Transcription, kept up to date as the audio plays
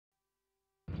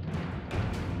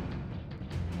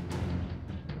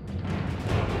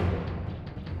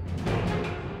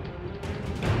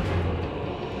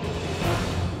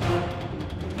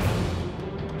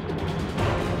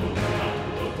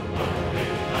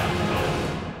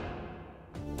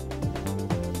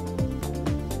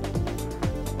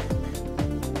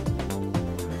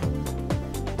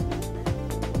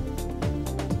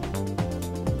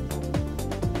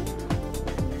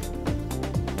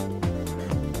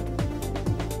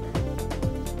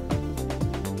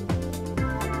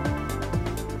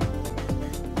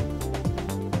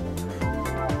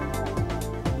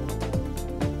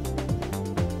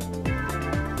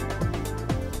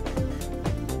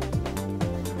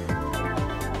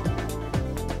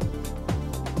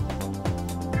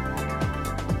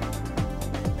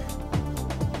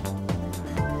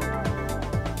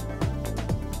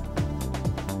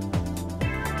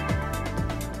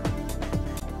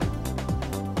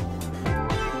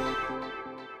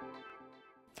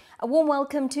A warm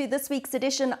welcome to this week's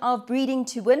edition of Breeding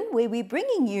to Win, where we're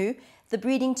bringing you the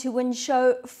Breeding to Win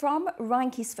show from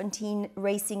Randkiesfontein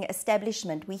Racing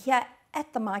Establishment. We're here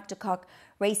at the Mike de Kock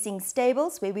Racing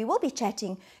Stables, where we will be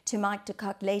chatting to Mike de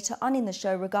Kock later on in the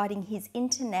show regarding his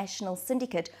international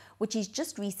syndicate, which he's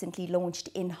just recently launched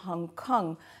in Hong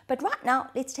Kong. But right now,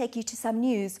 let's take you to some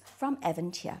news from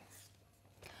Aventure.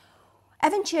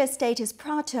 Aventure Estate is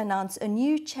proud to announce a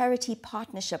new charity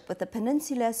partnership with the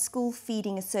Peninsula School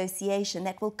Feeding Association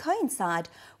that will coincide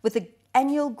with the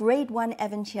annual Grade 1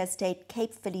 Aventure Estate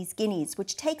Cape Fillies Guineas,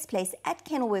 which takes place at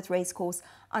Kenilworth Racecourse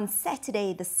on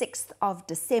Saturday the 6th of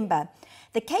December.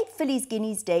 The Cape Fillies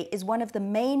Guineas Day is one of the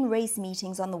main race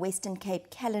meetings on the Western Cape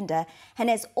calendar and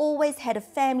has always had a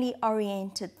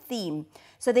family-oriented theme.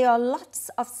 So there are lots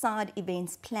of side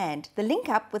events planned. The link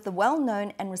up with the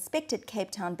well-known and respected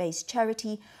Cape Town-based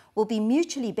charity will be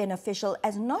mutually beneficial,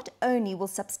 as not only will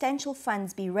substantial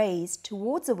funds be raised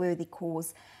towards a worthy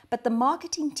cause, but the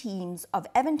marketing teams of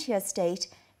Aventure Estate,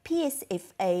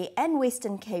 PSFA and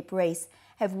Western Cape Race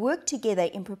have worked together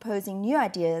in proposing new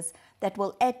ideas that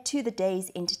will add to the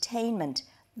day's entertainment.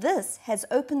 This has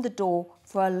opened the door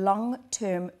for a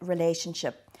long-term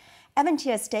relationship.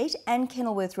 Aventure Estate and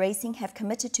Kenilworth Racing have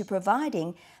committed to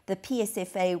providing the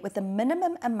PSFA with a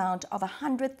minimum amount of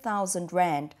 100,000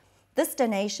 Rand. This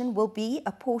donation will be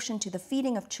a portion to the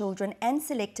feeding of children and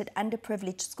selected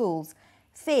underprivileged schools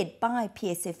fed by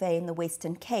PSFA in the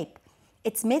Western Cape.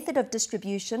 Its method of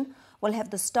distribution will have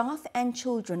the staff and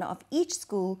children of each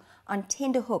school on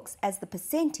tender hooks, as the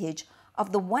percentage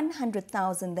of the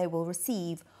 100,000 they will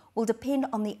receive will depend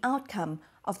on the outcome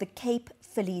of the Cape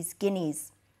Fillies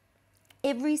Guineas.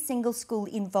 Every single school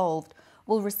involved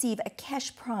will receive a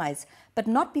cash prize, but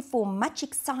not before much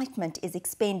excitement is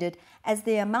expended, as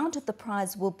the amount of the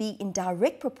prize will be in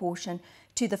direct proportion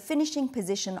to the finishing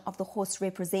position of the horse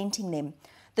representing them.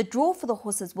 The draw for the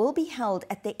horses will be held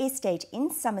at the estate in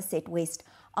Somerset West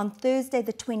on Thursday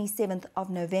the 27th of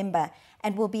November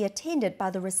and will be attended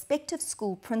by the respective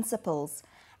school principals.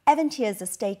 Aventure's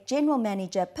estate general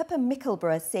manager Pippa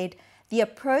Mickelborough said the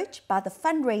approach by the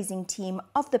fundraising team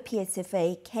of the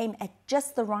PSFA came at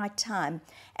just the right time,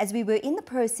 as we were in the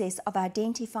process of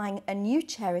identifying a new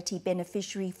charity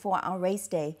beneficiary for our race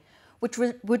day, which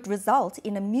would result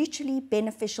in a mutually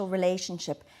beneficial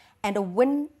relationship and a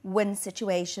win-win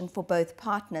situation for both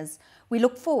partners. We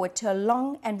look forward to a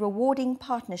long and rewarding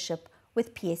partnership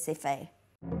with PSFA.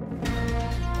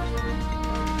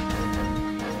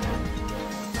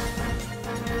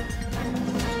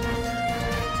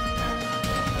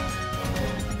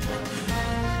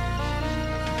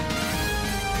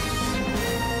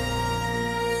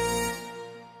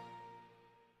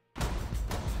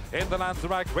 In the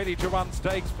Lanzerac Ready to Run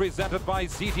Stakes, presented by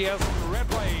CTS,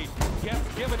 Redway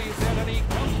gets given his head and he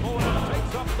comes forward and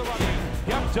takes up the running.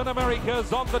 Captain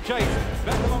America's on the chase.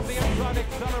 Back along the inside,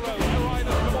 Accelero. The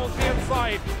riders towards the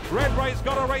inside. Redway's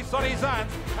got a race on his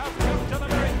hands. As Captain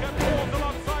America falls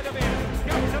alongside of him.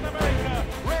 Captain America,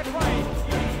 Redway.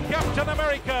 Captain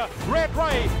America,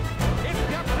 Redway. It's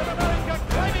Captain America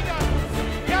climbing up.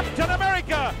 Captain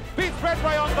America beats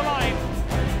Redway on the line.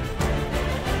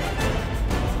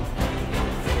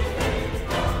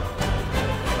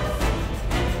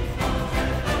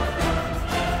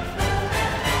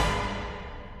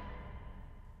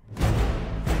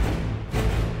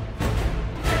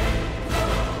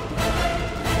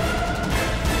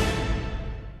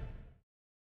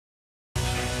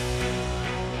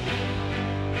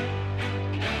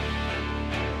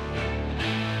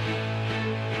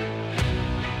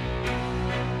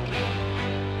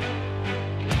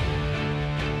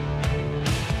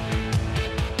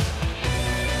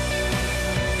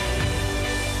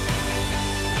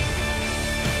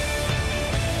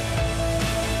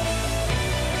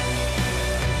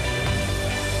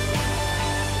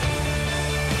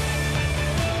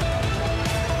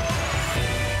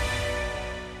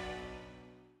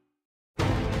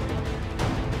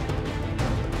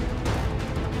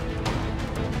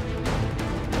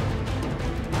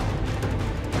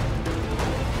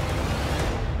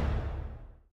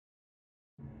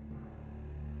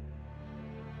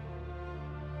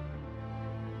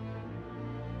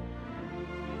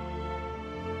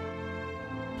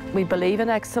 We believe in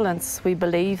excellence. We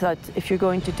believe that if you're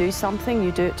going to do something,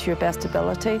 you do it to your best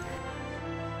ability.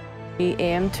 We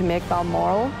aim to make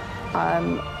Balmoral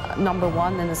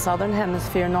 #1 in the Southern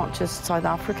Hemisphere, not just South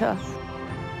Africa.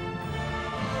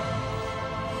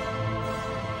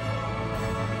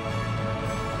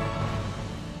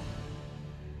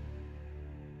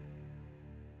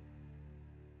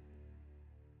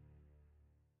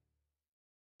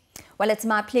 Well, it's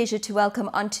my pleasure to welcome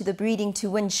onto the Breeding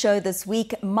to Win show this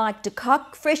week, Mike de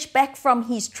Kock, fresh back from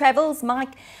his travels.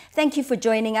 Mike, thank you for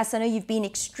joining us. I know you've been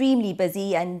extremely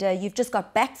busy and you've just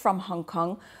got back from Hong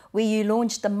Kong, where you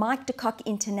launched the Mike de Kock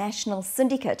International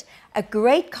Syndicate, a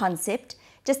great concept.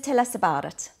 Just tell us about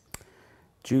it.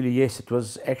 Julie, yes, it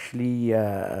was actually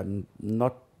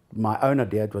not my own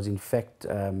idea. It was in fact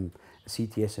a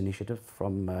CTS initiative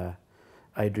from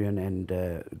Adrian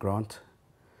and Grant.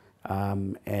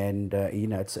 You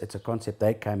know, it's a concept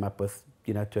they came up with,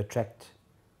 you know, to attract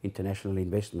international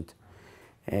investment.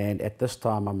 And at this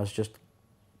time, I must just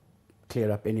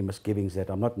clear up any misgivings that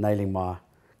I'm not nailing my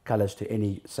colours to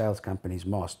any sales company's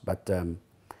mast, but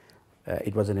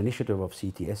it was an initiative of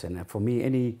CTS, and for me,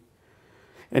 any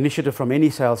initiative from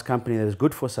any sales company that is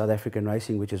good for South African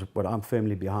racing, which is what I'm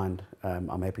firmly behind,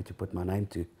 I'm happy to put my name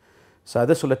to. So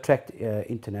this will attract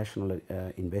international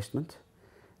investment.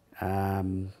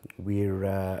 We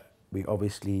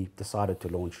obviously decided to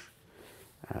launch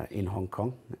in Hong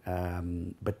Kong,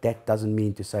 but that doesn't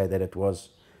mean to say that it was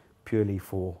purely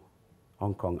for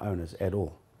Hong Kong owners at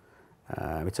all.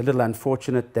 It's a little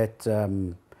unfortunate that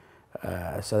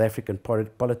South African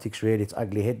politics reared its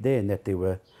ugly head there, and that there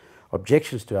were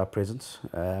objections to our presence,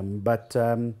 but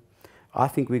I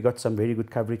think we got some very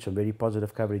good coverage, some very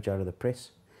positive coverage out of the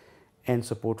press, and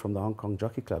support from the Hong Kong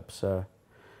Jockey Club. So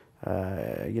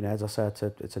you know, as I say,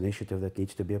 it's an initiative that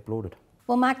needs to be applauded.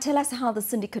 Well, Mike, tell us how the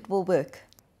syndicate will work.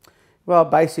 Well,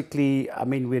 basically, I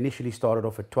mean, we initially started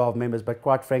off at 12 members, but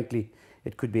quite frankly,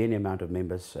 it could be any amount of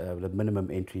members with a minimum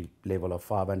entry level of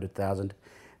 500,000.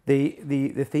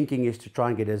 The thinking is to try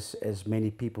and get as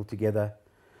many people together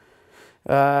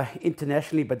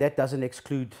internationally, but that doesn't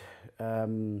exclude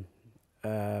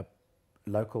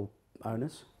local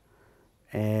owners.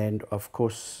 And of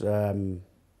course,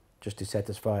 just to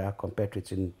satisfy our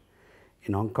compatriots in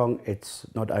Hong Kong, it's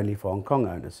not only for Hong Kong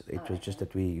owners. It was just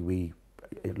that we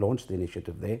launched the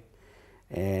initiative there,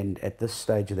 and at this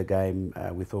stage of the game,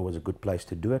 we thought it was a good place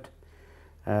to do it.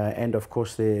 And of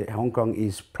course, Hong Kong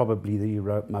is probably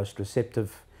the most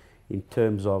receptive in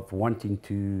terms of wanting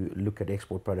to look at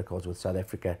export protocols with South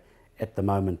Africa at the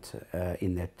moment,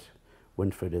 in that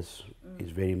Winfried is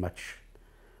very much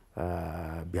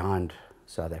behind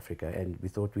South Africa, and we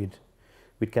thought we'd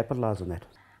capitalise on that.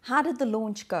 How did the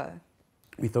launch go?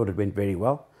 We thought it went very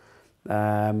well.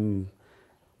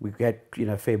 We had, you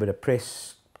know, a fair bit of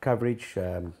press coverage,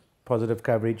 positive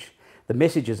coverage. The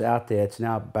message is out there. It's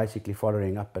now basically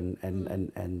following up and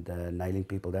nailing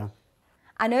people down.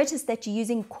 I noticed that you're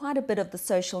using quite a bit of the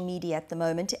social media at the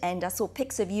moment, and I saw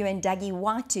pics of you and Dougie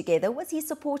White together. Was he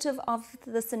supportive of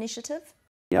this initiative?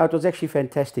 Yeah, it was actually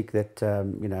fantastic that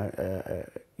you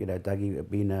know, Dougie,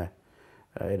 being a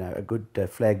good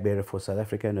flag bearer for South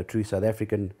Africa and a true South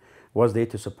African, was there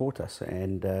to support us,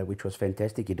 and which was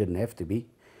fantastic. He didn't have to be,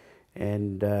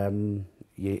 and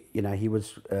you know, he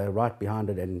was right behind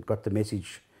it and got the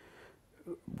message.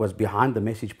 Was behind the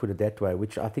message, put it that way,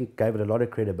 which I think gave it a lot of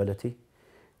credibility.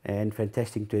 And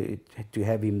fantastic to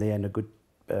have him there, and a good,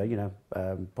 you know,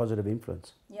 positive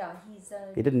influence. Yeah,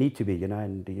 he didn't need to be, you know,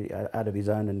 and out of his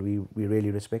own, and we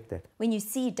really respect that. When you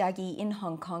see Dougie in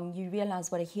Hong Kong, you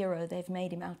realise what a hero they've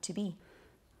made him out to be.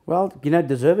 Well, you know,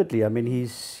 deservedly. I mean,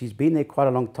 he's been there quite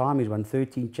a long time. He's won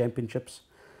 13 championships.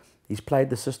 He's played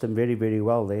the system very, very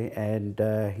well there, and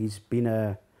he's been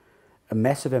a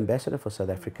massive ambassador for South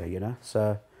Africa, you know.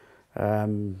 So,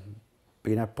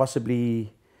 you know,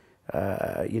 possibly.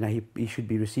 You know, he should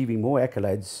be receiving more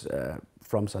accolades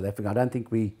from South Africa. I don't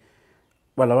think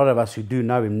well, a lot of us who do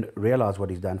know him realise what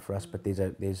he's done for us, but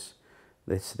there's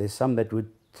some that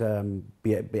would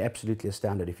be absolutely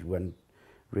astounded if you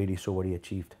really saw what he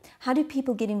achieved. How do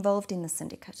people get involved in the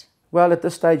syndicate? Well, at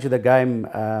this stage of the game,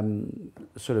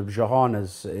 sort of Johan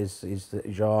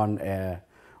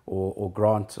or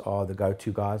Grant are the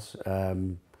go-to guys.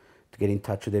 To get in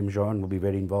touch with them, Johan will be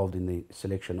very involved in the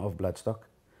selection of bloodstock.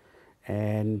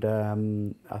 And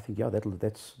I think, yeah,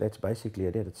 that's basically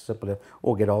it. It's simple.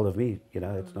 Or get hold of me, you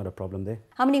know, it's not a problem there.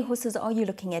 How many horses are you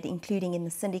looking at including in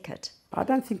the syndicate? I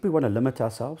don't think we want to limit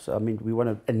ourselves. I mean, we want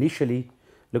to initially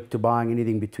look to buying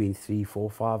anything between 3,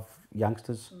 4, 5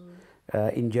 youngsters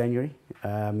in January.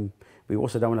 We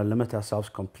also don't want to limit ourselves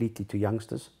completely to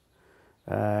youngsters.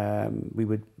 There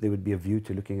would be a view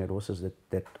to looking at horses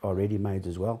that are ready-mades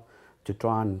as well, to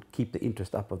try and keep the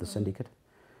interest up of the syndicate.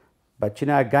 But, you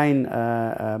know, again,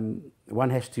 one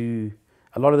has to,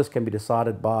 a lot of this can be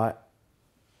decided by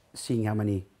seeing how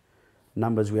many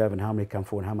numbers we have and how many come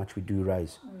forward and how much we do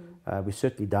raise. We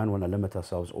certainly don't want to limit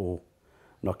ourselves or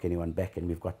knock anyone back, and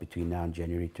we've got between now and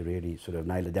January to really sort of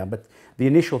nail it down. But the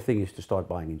initial thing is to start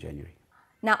buying in January.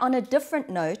 Now, on a different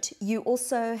note, you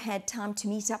also had time to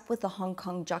meet up with the Hong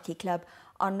Kong Jockey Club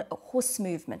on horse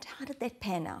movement. How did that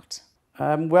pan out?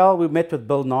 Well, we met with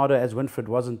Bill Nardo as Winfried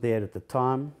wasn't there at the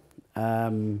time.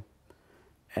 I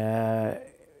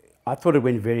thought it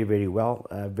went very, very well,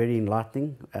 very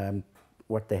enlightening,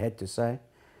 what they had to say.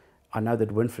 I know that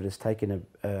Winfried has taken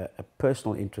a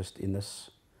personal interest in this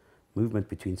movement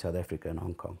between South Africa and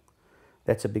Hong Kong.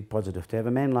 That's a big positive. To have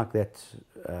a man like that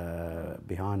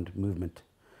behind movement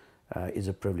is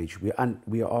a privilege. We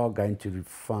are going to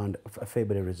find a fair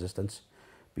bit of resistance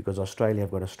because Australia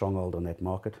have got a stronghold on that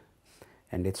market.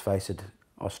 And let's face it,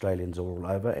 Australians are all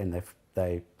over, and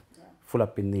they full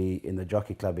up in the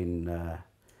jockey club in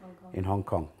Hong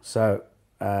Kong. So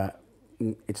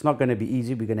it's not going to be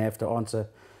easy. We're going to have to answer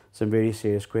some very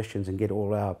serious questions and get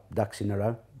all our ducks in a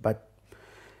row. But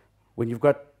when you've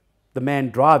got the man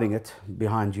driving it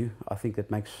behind you, I think that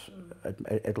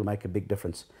it'll make a big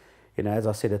difference. You know, as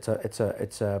I said,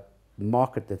 it's a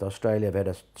market that Australia have had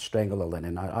a stranglehold in,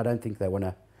 and I don't think they want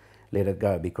to let it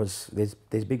go because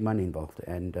there's big money involved,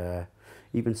 and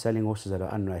even selling horses that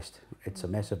are unraced, it's a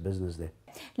massive business there.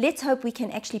 Let's hope we can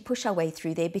actually push our way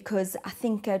through there, because I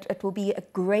think it will be a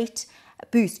great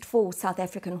boost for South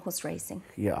African horse racing.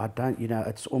 Yeah,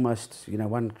 it's almost,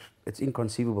 it's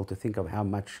inconceivable to think of how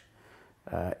much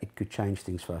it could change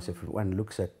things for us. If one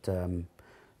looks at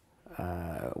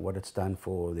what it's done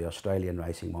for the Australian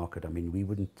racing market, I mean, we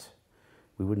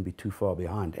wouldn't be too far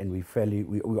behind, and we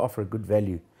offer a good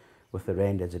value with the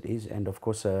rand as it is, and of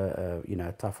course a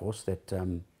tough horse that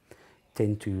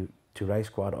tend to race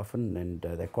quite often, and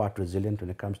they're quite resilient when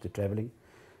it comes to travelling.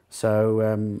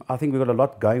 So I think we've got a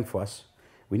lot going for us.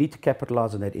 We need to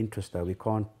capitalise on that interest, though. We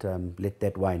can't let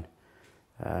that wane,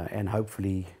 and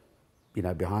hopefully,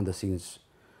 behind the scenes,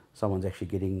 someone's actually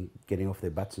getting off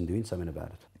their butts and doing something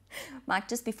about it. Mike,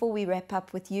 just before we wrap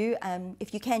up with you,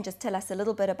 if you can just tell us a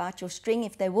little bit about your string,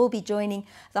 if they will be joining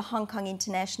the Hong Kong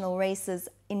International races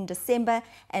in December,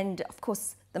 and of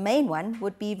course the main one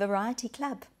would be Variety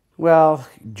Club. Well,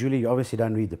 Julie, you obviously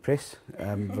don't read the press.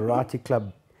 Variety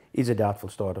Club is a doubtful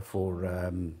starter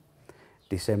for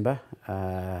December.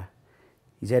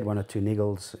 He's had one or two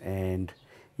niggles, and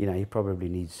he probably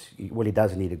needs, well, he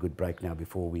does need a good break now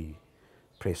before we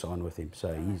press on with him.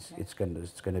 So it's going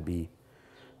to be,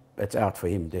 it's out for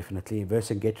him, definitely.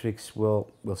 Vercingetorix,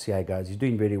 we'll see how it goes. He's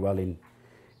doing very well in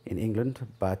England,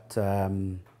 but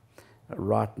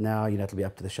right now, it'll be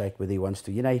up to the Sheikh whether he wants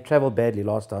to. He travelled badly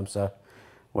last time, so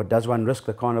does one risk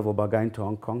the carnival by going to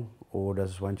Hong Kong, or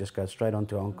does one just go straight on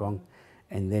to Hong Kong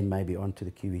and then maybe on to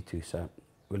the QE2? So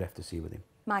we'll have to see with him.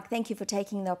 Mike, thank you for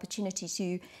taking the opportunity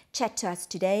to chat to us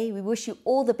today. We wish you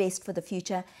all the best for the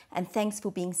future, and thanks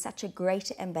for being such a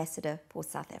great ambassador for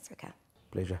South Africa.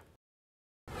 Pleasure.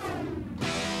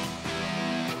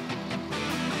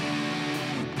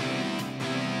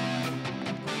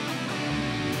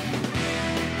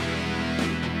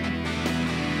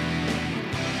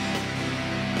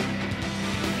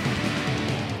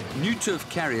 New Turf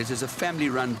Carriers is a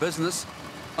family-run business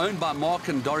owned by Mark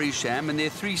and Dorrie Sham and their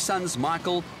three sons,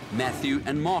 Michael, Matthew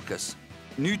and Marcus.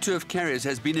 New Turf Carriers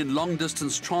has been in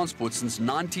long-distance transport since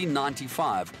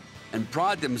 1995 and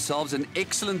pride themselves in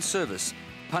excellent service,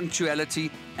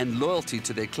 punctuality and loyalty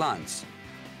to their clients.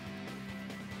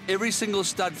 Every single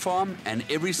stud farm and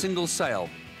every single sale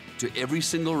to every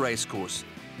single racecourse,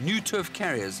 New Turf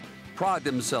Carriers pride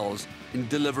themselves in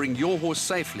delivering your horse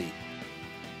safely.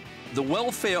 The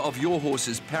welfare of your horse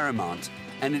is paramount,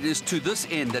 and it is to this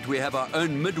end that we have our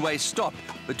own midway stop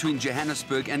between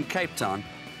Johannesburg and Cape Town.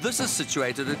 This is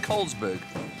situated at Colesberg,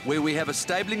 where we have a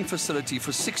stabling facility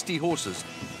for 60 horses,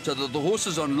 so that the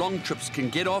horses on long trips can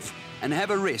get off and have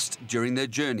a rest during their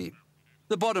journey.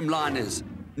 The bottom line is,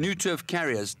 New Turf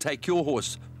Carriers take your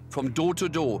horse from door to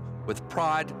door with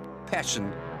pride,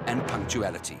 passion and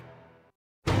punctuality.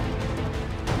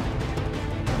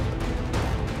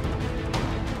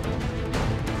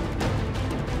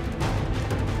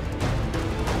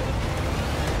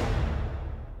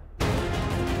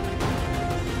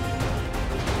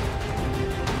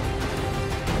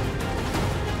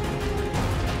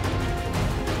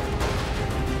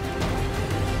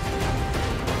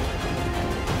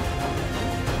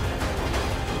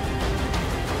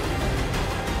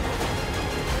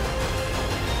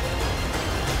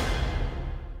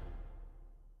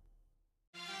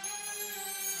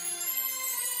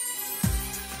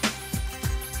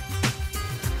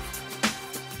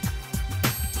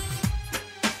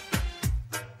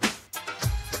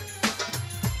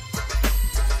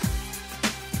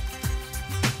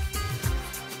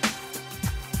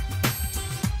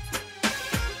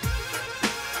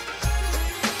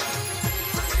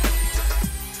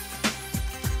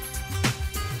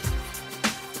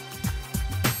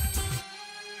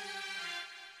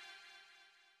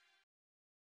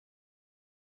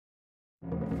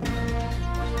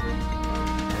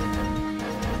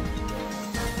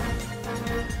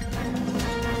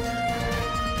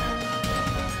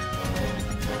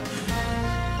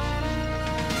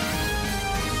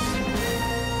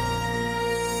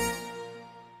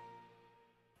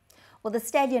 Well, the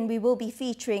stallion we will be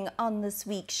featuring on this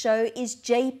week's show is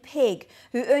JPEG,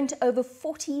 who earned over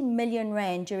 40 million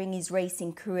rand during his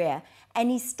racing career.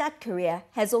 And his stud career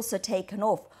has also taken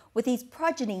off, with his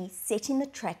progeny setting the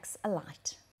tracks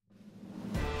alight.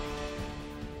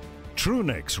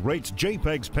 Truenex rates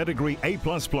JPEG's pedigree A++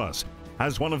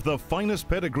 as one of the finest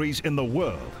pedigrees in the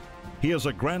world. He is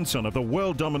a grandson of the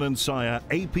world-dominant sire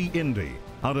AP Indy,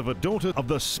 out of a daughter of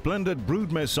the splendid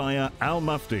broodmare sire Al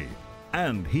Mufti.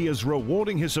 And he is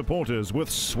rewarding his supporters with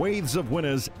swathes of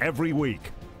winners every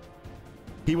week.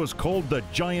 He was called the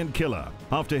Giant Killer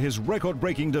after his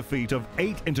record-breaking defeat of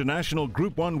 8 international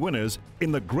Group 1 winners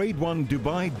in the Grade 1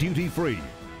 Dubai Duty Free.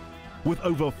 With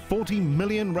over 40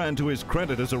 million rand to his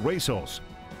credit as a racehorse,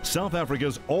 South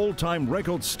Africa's all-time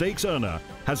record stakes earner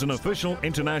has an official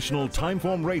international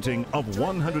Timeform rating of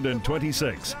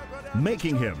 126,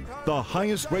 making him the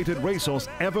highest-rated racehorse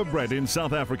ever bred in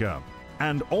South Africa,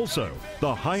 and also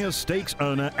the highest stakes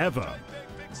earner ever.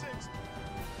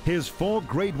 His 4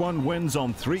 Grade 1 wins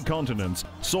on 3 continents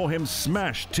saw him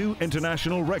smash 2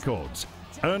 international records,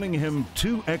 earning him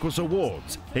 2 Equus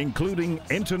Awards, including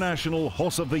International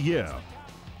Horse of the Year.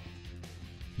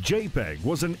 JPEG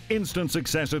was an instant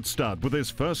success at stud with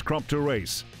his first crop to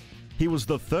race. He was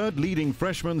the 3rd leading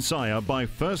freshman sire by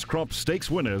first crop stakes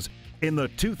winners in the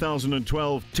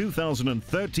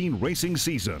 2012-2013 racing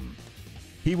season.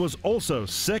 He was also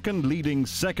 2nd leading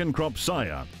second crop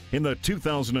sire in the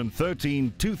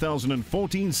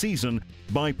 2013-2014 season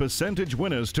by percentage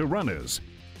winners to runners,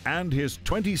 and his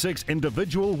 26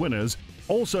 individual winners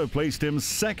also placed him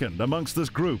 2nd amongst this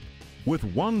group, with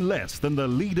 1 less than the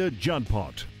leader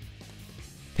Judpot.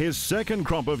 His 2nd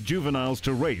crop of juveniles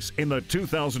to race in the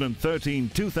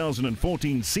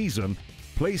 2013-2014 season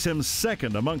place him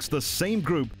 2nd amongst the same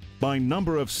group by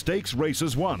number of stakes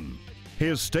races won.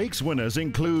 His stakes winners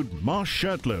include Marsh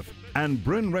Shurtleff and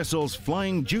Bryn Ressel's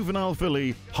flying juvenile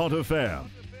filly Hot Affair,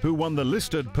 who won the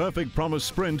listed Perfect Promise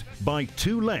Sprint by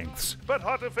 2 lengths. But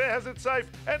Hot Affair has it safe,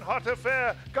 and Hot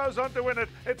Affair goes on to win it.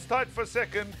 It's tight for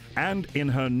 2nd. And in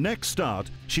her next start,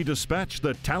 she dispatched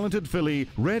the talented filly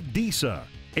Red Deesa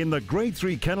in the Grade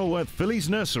 3 Kenilworth Fillies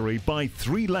Nursery by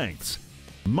 3 lengths,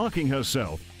 marking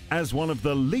herself as one of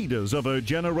the leaders of her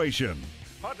generation.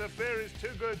 Hot Affair is too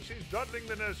good. She's dodging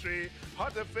the nursery.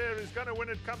 Hot Affair is going to win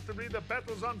it comfortably. The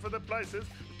battle's on for the places.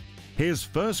 His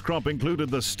first crop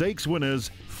included the stakes winners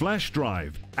Flash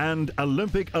Drive and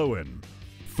Olympic Owen.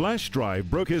 Flash Drive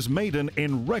broke his maiden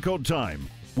in record time,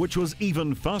 which was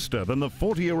even faster than the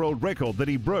 40-year-old record that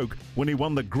he broke when he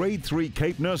won the Grade 3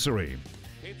 Cape Nursery.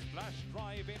 It's Flash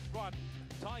Drive in front.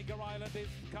 Tiger Island is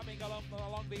coming along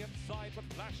the inside, but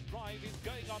Flash Drive is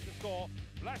going on to score.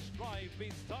 Flash Drive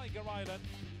beats Tiger Island.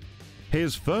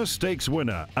 His first stakes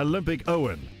winner, Olympic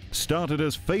Owen, started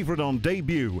as favourite on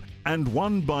debut and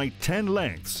won by 10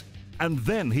 lengths. And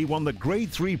then he won the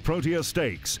Grade 3 Protea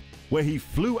Stakes, where he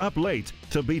flew up late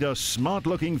to beat a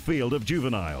smart-looking field of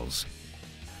juveniles.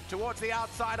 Towards the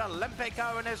outside, Olympic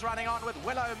Owen is running on with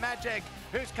Willow Magic,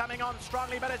 who's coming on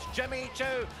strongly, but it's Jimmy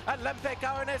Choo. Olympic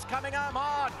Owen is coming home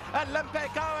hard.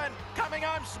 Olympic Owen coming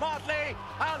home smartly.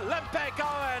 Olympic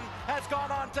Owen has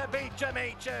gone on to beat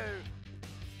Jimmy Choo.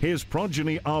 His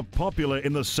progeny are popular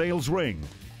in the sales ring,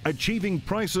 achieving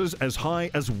prices as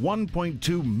high as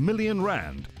 1.2 million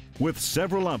rand, with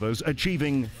several others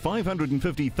achieving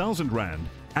 550,000 rand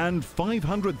and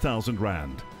 500,000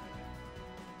 rand.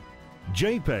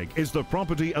 JPEG is the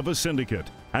property of a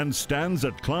syndicate and stands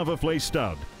at Klavervlei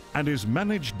Stud and is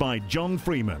managed by John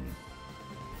Freeman.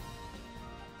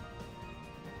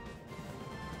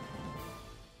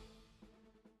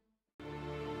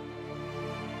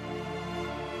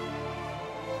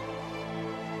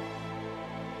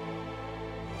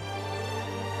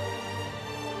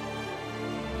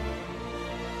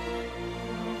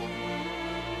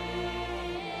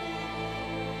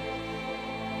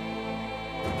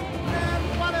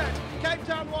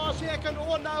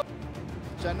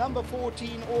 So number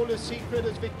 14, All Is Secret,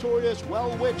 is victorious.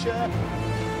 Well Witcher.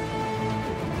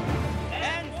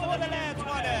 And for the lads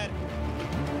won it.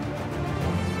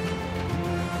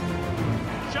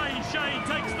 Shay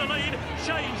takes the lead.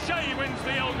 Shay wins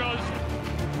the Elgos.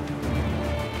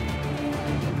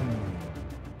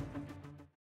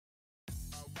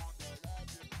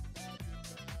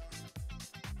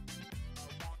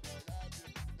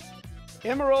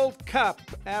 Emerald Cup,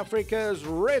 Africa's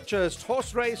richest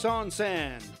horse race on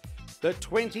sand. The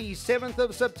 27th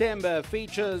of September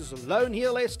features Lone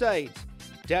Hill Estate,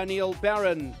 Daniel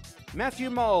Barron,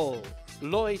 Matthew Mole,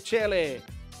 Loy Chele,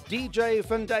 DJ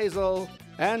Van Dazel,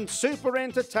 and super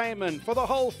entertainment for the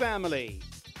whole family.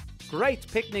 great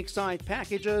picnic site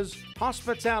packages,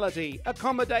 hospitality,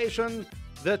 accommodation.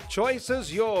 The choice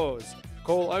is yours.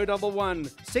 Call 011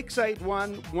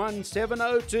 681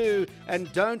 1702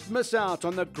 and don't miss out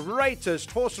on the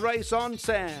greatest horse race on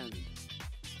sand.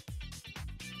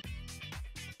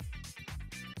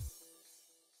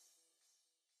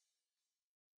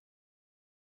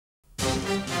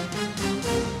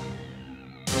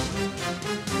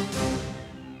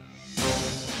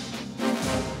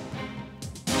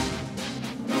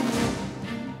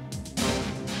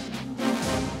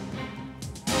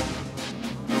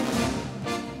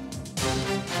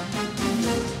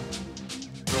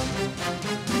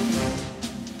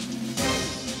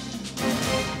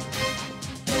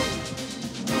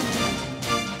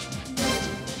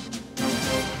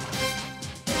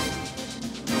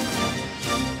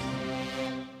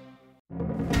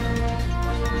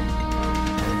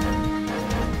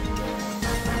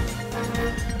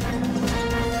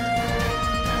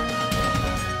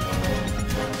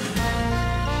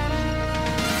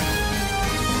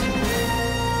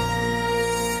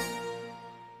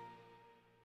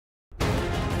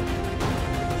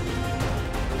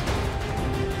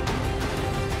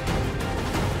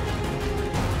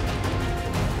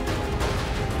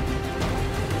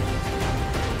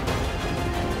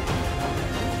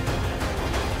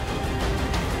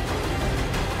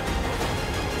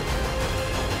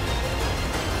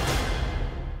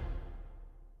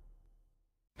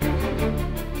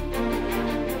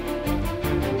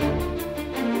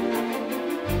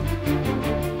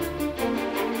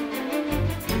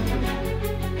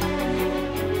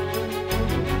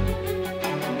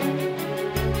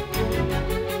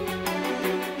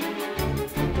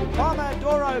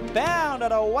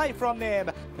 Bounded away from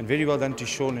them. And very well done to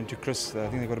Sean and to Chris. I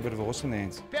think they've got a bit of a horse in their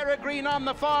hands. Peregrine on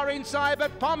the far inside,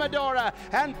 but Pomodora.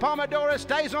 And Pomodora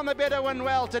stays on the better one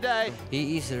well today.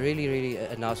 He is really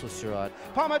a nice horse to ride.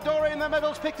 Pomodora in the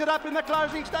middle's picked it up in the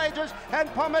closing stages, and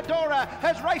Pomodora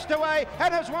has raced away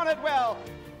and has won it well.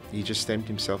 He just stamped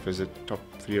himself as a top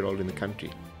 3-year-old in the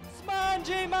country.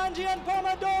 Smanji and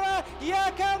Pomodora,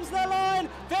 here comes the line,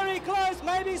 very close,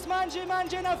 maybe Smanji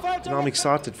in a photo. And I'm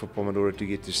excited for Pomodora to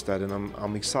get to stud, and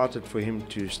I'm excited for him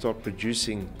to start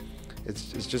producing.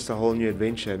 It's just a whole new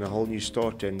adventure and a whole new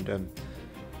start, and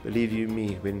believe you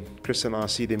me, when Chris and I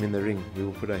see them in the ring, we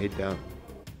will put our head down.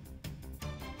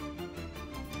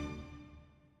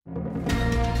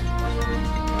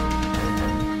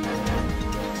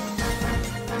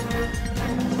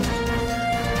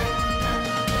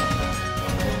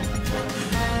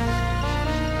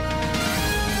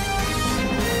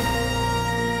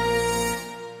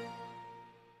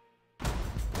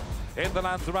 In the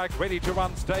Lanzarote Ready to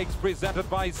Run Stakes presented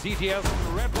by ZTS,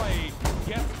 Redway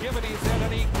gets given his head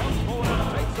and he comes forward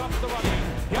and takes up the running.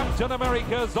 Captain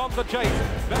America's on the chase.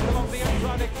 Back along the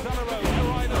inside, Accelero. The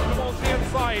riders towards the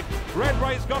inside.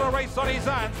 Redway's got a race on his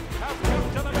hands as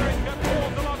Captain America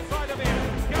falls alongside of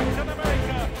him. Captain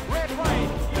America, Redway.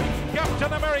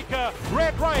 Captain America,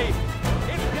 Redway.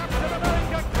 It's Captain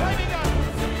America climbing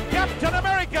up. Captain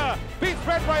America beats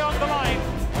Redway on the line.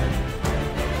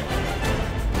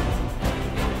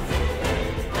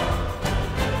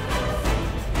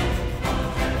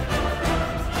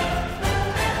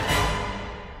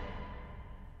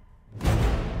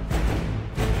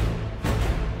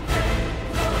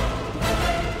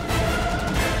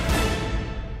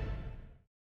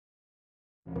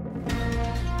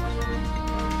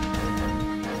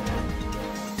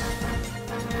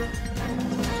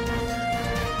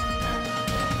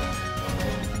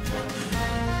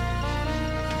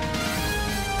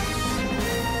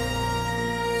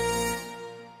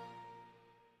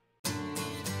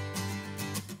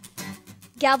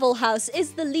 Gavel House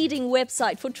is the leading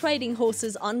website for trading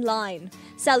horses online.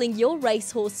 Selling your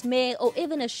racehorse, mare or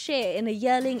even a share in a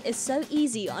yearling is so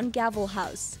easy on Gavel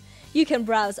House. You can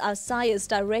browse our sires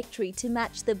directory to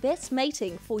match the best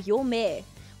mating for your mare,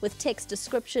 with text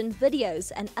description,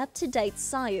 videos and up-to-date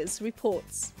sires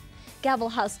reports.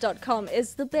 Gavelhouse.com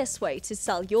is the best way to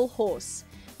sell your horse.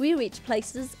 We reach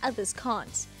places others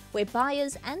can't, where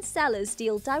buyers and sellers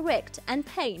deal direct and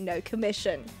pay no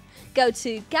commission. Go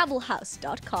to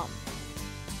gavelhouse.com.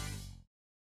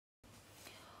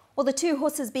 Well, the two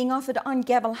horses being offered on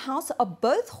Gavel House are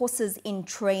both horses in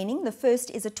training. The first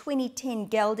is a 2010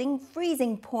 gelding,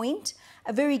 Freezing Point,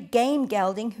 a very game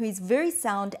gelding who is very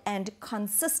sound and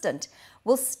consistent.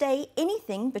 Will stay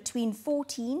anything between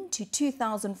 14 to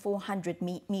 2,400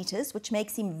 meters, which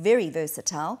makes him very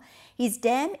versatile. His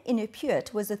dam,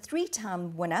 Inupiat, was a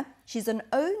 3-time winner. She's an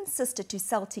own sister to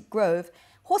Celtic Grove,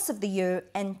 Horse of the Year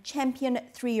and Champion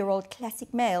 3-year-old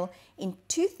Classic Male in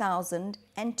 2000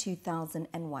 and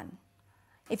 2001.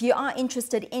 If you are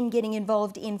interested in getting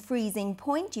involved in Freezing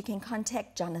Point, you can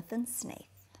contact Jonathan Snaith.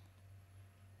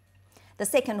 The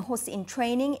second horse in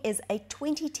training is a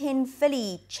 2010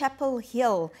 filly, Chapel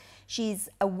Hill. She's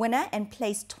a winner and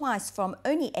placed twice from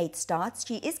only 8 starts.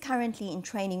 She is currently in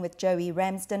training with Joey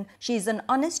Ramsden. She's an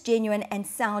honest, genuine and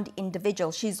sound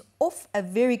individual. She's off a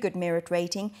very good merit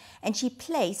rating and she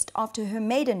placed after her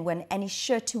maiden win and is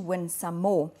sure to win some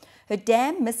more. Her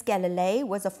dam, Miss Galilei,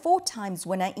 was a 4 times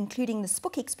winner, including the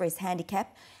Spook Express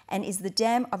handicap, and is the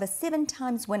dam of a 7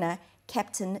 times winner,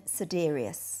 Captain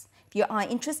Siderius. If you are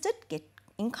interested, get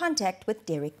in contact with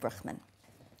Derek Brugman.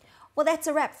 Well, that's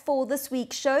a wrap for this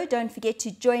week's show. Don't forget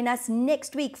to join us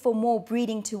next week for more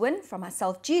Breeding to Win from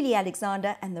myself, Julie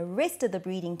Alexander, and the rest of the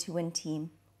Breeding to Win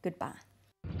team. Goodbye.